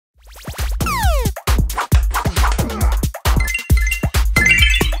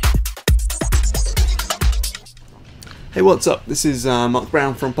Hey, what's up? This is Mark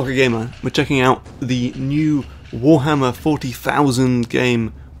Brown from Pocket Gamer. We're checking out the new Warhammer 40,000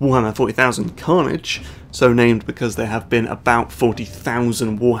 game, Warhammer 40,000 Carnage, so named because there have been about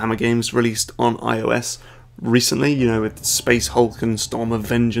 40,000 Warhammer games released on iOS recently, you know, with Space Hulk and Storm of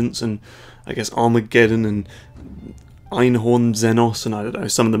Vengeance and I guess Armageddon and Einhorn Xenos, and I don't know,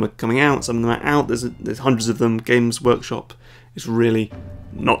 some of them are coming out, some of them are out, there's hundreds of them. Games Workshop is really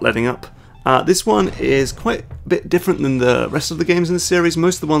not letting up. This one is quite a bit different than the rest of the games in the series.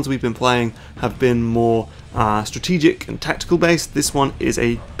 Most of the ones we've been playing have been more strategic and tactical based. This one is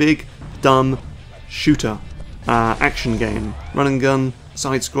a big, dumb shooter action game. Run and gun,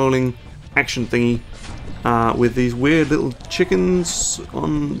 side-scrolling action thingy with these weird little chickens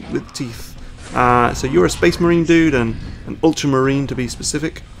with teeth. So you're a space marine dude, and an ultramarine to be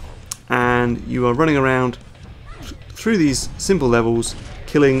specific, and you are running around through these simple levels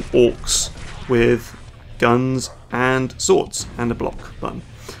killing orcs with guns and swords and a block button.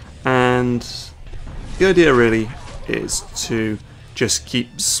 And the idea really is to just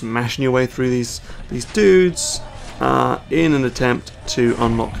keep smashing your way through these dudes in an attempt to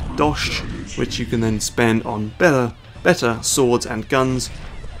unlock Dosh, which you can then spend on better swords and guns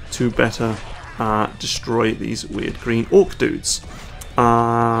to better destroy these weird green orc dudes.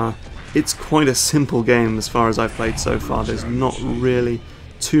 It's quite a simple game as far as I've played so far. There's not really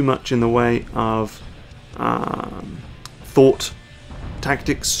too much in the way of thought,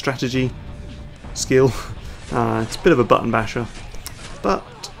 tactics, strategy, skill. It's a bit of a button basher, but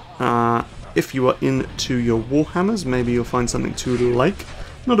if you are into your Warhammers, maybe you'll find something to like.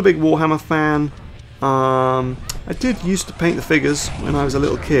 Not a big Warhammer fan. I did used to paint the figures when I was a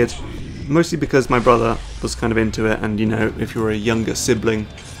little kid, mostly because my brother was kind of into it, and you know, if you're a younger sibling,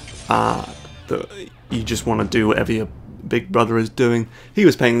 you just want to do whatever your big brother is doing. He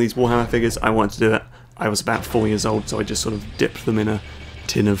was painting these Warhammer figures, I wanted to do it. I was about 4 years old, so I just sort of dipped them in a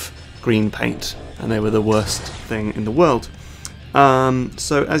tin of green paint, and they were the worst thing in the world.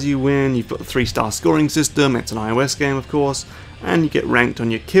 So as you win, you've got the 3-star scoring system. It's an iOS game, of course, and you get ranked on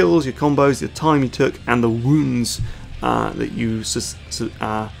your kills, your combos, the time you took, and the wounds that you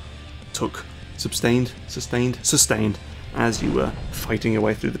sustained as you were fighting your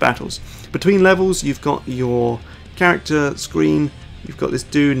way through the battles. Between levels, you've got your character screen. You've got this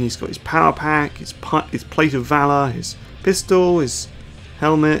dude, and he's got his power pack, his plate of valor, his pistol, his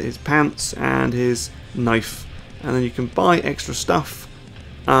helmet, his pants, and his knife. And then you can buy extra stuff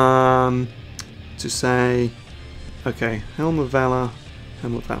to say, okay, helm of valor.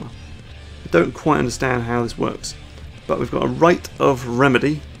 I don't quite understand how this works, but we've got a Rite of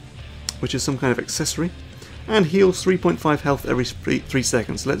Remedy, which is some kind of accessory, and heals 3.5 health every 3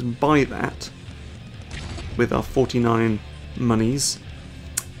 seconds. Let's buy that with our 49 monies,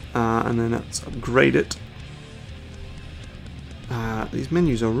 and then let's upgrade it. These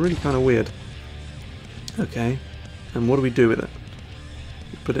menus are really kind of weird. Okay, and what do we do with it?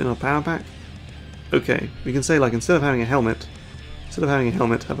 We put it in our power pack? Okay, we can say, like, instead of having a helmet,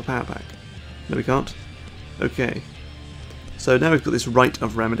 have a power pack. No, we can't. Okay, so now we've got this Rite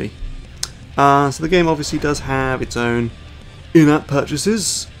of Remedy. So the game obviously does have its own in-app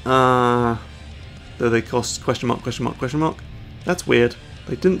purchases, though they cost question mark. That's weird.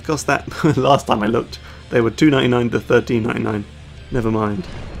 They didn't cost that last time I looked. They were $2.99 to $13.99. Never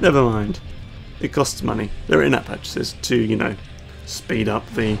mind. It costs money. They're in-app purchases to, you know, speed up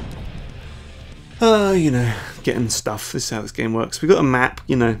the, you know, getting stuff. This is how this game works. We've got a map,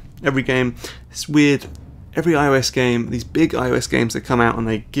 you know, every game. It's weird. Every iOS game, these big iOS games that come out, and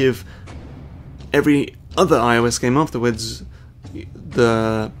they give every other iOS game afterwards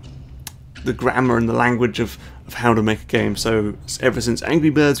the grammar and the language of how to make a game. So ever since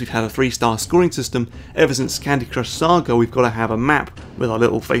Angry Birds, we've had a 3-star scoring system. Ever since Candy Crush Saga, we've got to have a map with our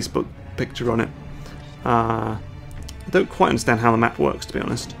little Facebook picture on it. I don't quite understand how the map works, to be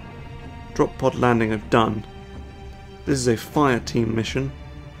honest. Drop pod landing I've done. This is a fire team mission.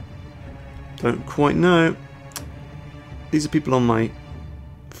 Don't quite know. These are people on my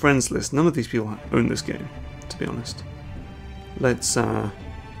friends list. None of these people own this game, to be honest. Let's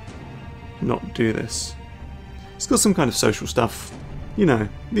not do this. It's got some kind of social stuff. You know,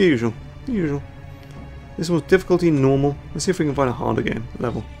 the usual. This one's difficulty normal. Let's see if we can find a harder game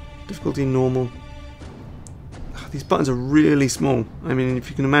level. Difficulty normal. These buttons are really small. I mean, if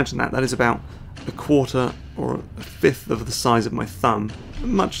you can imagine that is about a quarter or a fifth of the size of my thumb.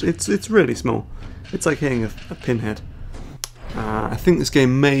 It's really small. It's like hitting a pinhead. I think this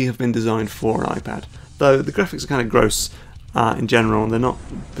game may have been designed for an iPad, though the graphics are kind of gross in general, and they're not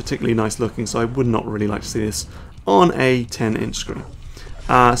particularly nice looking, so I would not really like to see this on a 10-inch screen.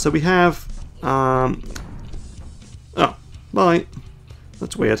 So we have Oh, Bye.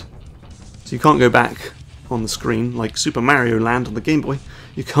 That's weird. So you can't go back on the screen like Super Mario Land on the Game Boy.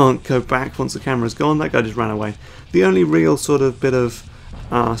 You can't go back once the camera's gone. That guy just ran away. The only real sort of bit of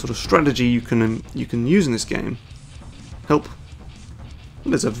strategy you can use in this game. Help.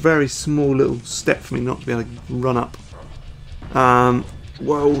 There's a very small little step for me not to be able to run up.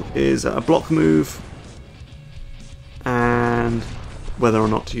 Whoa is a block move, and whether or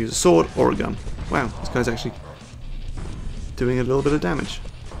not to use a sword or a gun. Wow, this guy's actually doing a little bit of damage.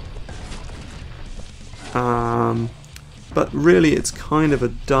 But really, it's kind of a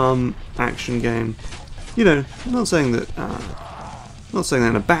dumb action game. You know, I'm not saying that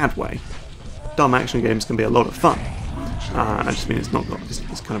in a bad way. Dumb action games can be a lot of fun. I just mean it's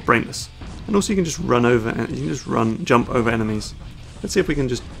kind of brainless. And also, you can just run over and you can just jump over enemies. Let's see if we can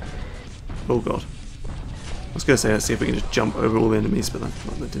just. Oh god! I was going to say let's see if we can just jump over all the enemies, but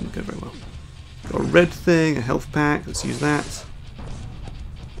that didn't go very well. Got a red thing, a health pack. Let's use that.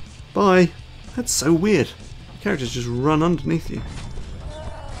 Bye. That's so weird. Characters just run underneath you.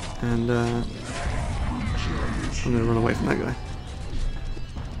 And I'm going to run away from that guy.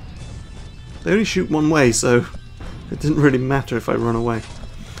 They only shoot one way, so it didn't really matter if I run away.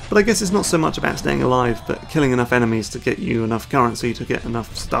 But I guess it's not so much about staying alive, but killing enough enemies to get you enough currency to get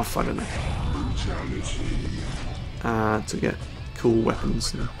enough stuff, I don't know. To get cool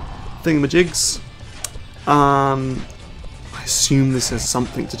weapons and thingamajigs. I assume this has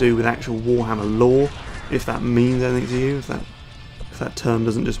something to do with actual Warhammer lore, if that means anything to you, if that term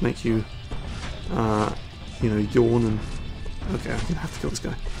doesn't just make you, you know, yawn and... Okay, I'm going to have to kill this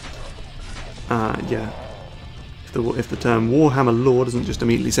guy. Yeah. If the term Warhammer lore doesn't just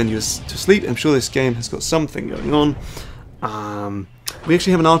immediately send you to sleep, I'm sure this game has got something going on. We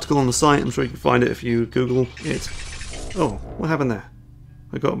actually have an article on the site, I'm sure you can find it if you Google it. Oh, what happened there?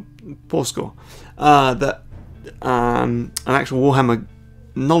 I got a poor score. That an actual Warhammer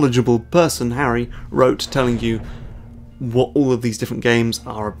knowledgeable person, Harry, wrote telling you what all of these different games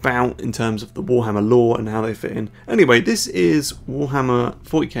are about in terms of the Warhammer lore and how they fit in. Anyway, this is Warhammer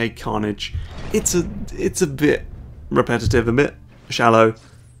 40k Carnage. It's a bit repetitive, a bit shallow.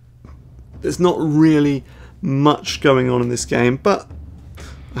 There's not really much going on in this game, but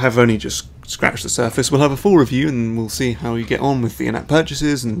I have only just scratched the surface. We'll have a full review and we'll see how you get on with the in-app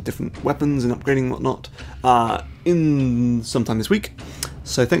purchases and different weapons and upgrading and whatnot in sometime this week.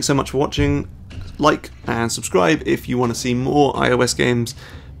 So thanks so much for watching. Like and subscribe if you want to see more iOS games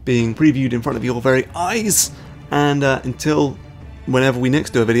being previewed in front of your very eyes. And until whenever we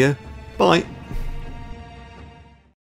next do a video, bye!